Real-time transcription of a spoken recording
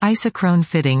Isochrone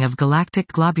fitting of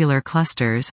galactic globular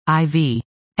clusters, IV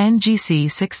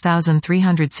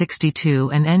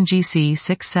NGC6362 and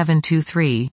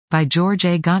NGC6723, by George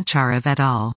A. Gontcharev et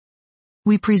al.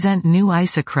 We present new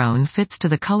isochrone fits to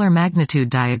the color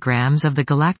magnitude diagrams of the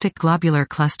galactic globular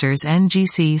clusters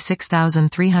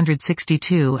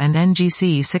NGC6362 and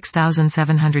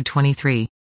NGC6723.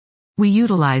 We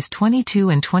utilize 22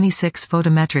 and 26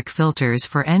 photometric filters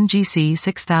for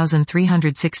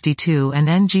NGC6362 and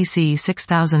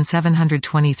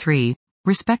NGC6723,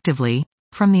 respectively,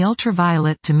 from the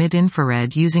ultraviolet to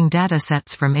mid-infrared using data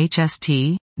sets from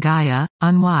HST, Gaia,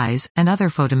 UNWISE, and other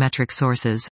photometric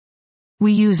sources.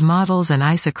 We use models and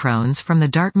isochrones from the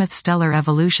Dartmouth Stellar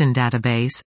Evolution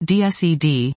Database,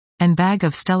 DSED, and Bag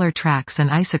of Stellar Tracks and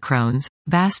Isochrones,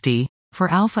 BASTI, for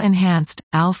alpha-enhanced,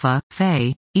 alpha,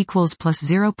 Fe, equals plus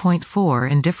 0.4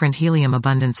 in different helium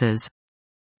abundances.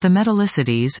 The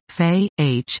metallicities, Fe,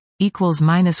 H, equals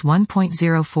minus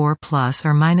 1.04 plus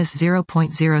or minus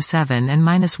 0.07 and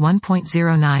minus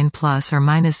 1.09 plus or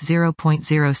minus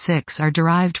 0.06 are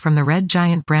derived from the red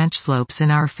giant branch slopes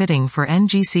in our fitting for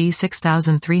NGC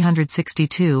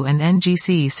 6362 and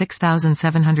NGC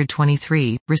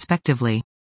 6723, respectively.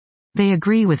 They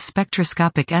agree with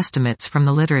spectroscopic estimates from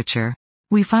the literature.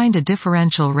 We find a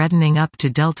differential reddening up to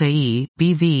delta E,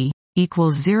 BV,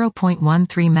 equals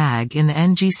 0.13 mag in the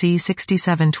NGC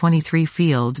 6723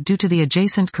 field due to the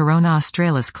adjacent Corona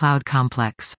Australis cloud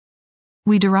complex.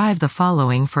 We derive the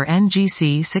following for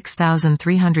NGC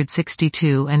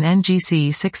 6362 and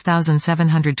NGC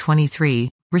 6723,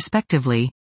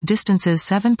 respectively: distances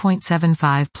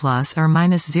 7.75 plus or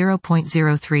minus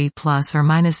 0.03 plus or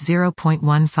minus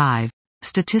 0.15,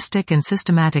 statistic and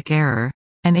systematic error,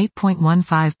 and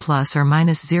 8.15 plus or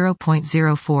minus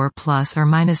 0.04 plus or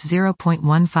minus 0.15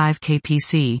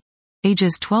 kpc,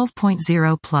 ages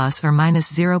 12.0 plus or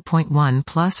minus 0.1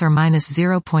 plus or minus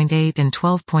 0.8 and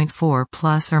 12.4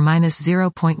 plus or minus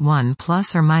 0.1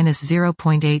 plus or minus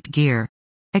 0.8 gear.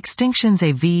 Extinctions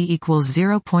AV equals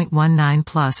 0.19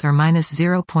 plus or minus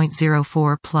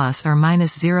 0.04 plus or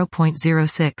minus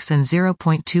 0.06 and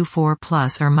 0.24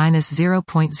 plus or minus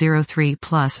 0.03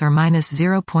 plus or minus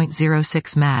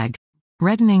 0.06 mag.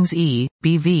 Reddenings E,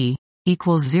 BV,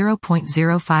 equals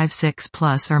 0.056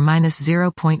 plus or minus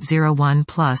 0.01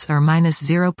 plus or minus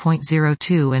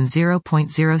 0.02 and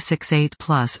 0.068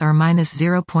 plus or minus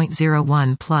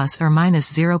 0.01 plus or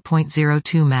minus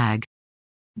 0.02 mag.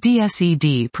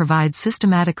 DSED provides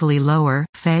systematically lower,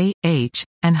 Fe, H,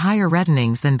 and higher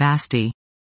reddenings than BASTI.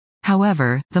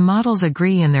 However, the models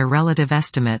agree in their relative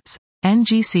estimates.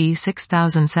 NGC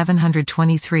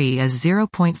 6723 as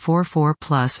 0.44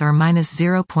 plus or minus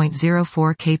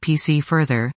 0.04 kpc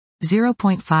further,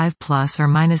 0.5 plus or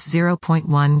minus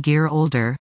 0.1 gear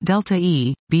older, delta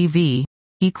E, BV,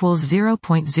 equals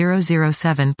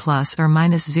 0.007 plus or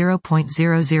minus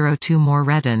 0.002 more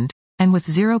reddened, and with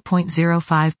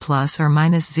 0.05 plus or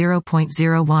minus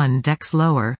 0.01 dex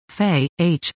lower, Fe,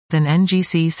 H, than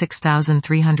NGC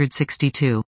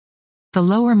 6362. The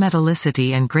lower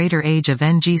metallicity and greater age of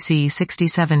NGC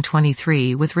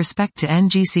 6723 with respect to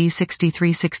NGC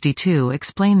 6362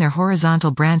 explain their horizontal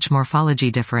branch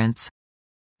morphology difference.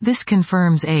 This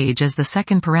confirms age as the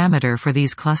second parameter for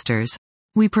these clusters.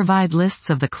 We provide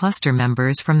lists of the cluster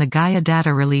members from the Gaia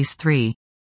Data Release 3.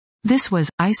 This was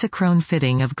Isochrone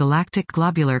fitting of galactic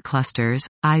globular clusters,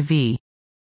 IV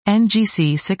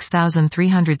NGC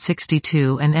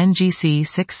 6362 and NGC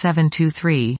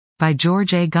 6723, by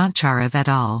George A. Gontcharev et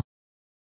al.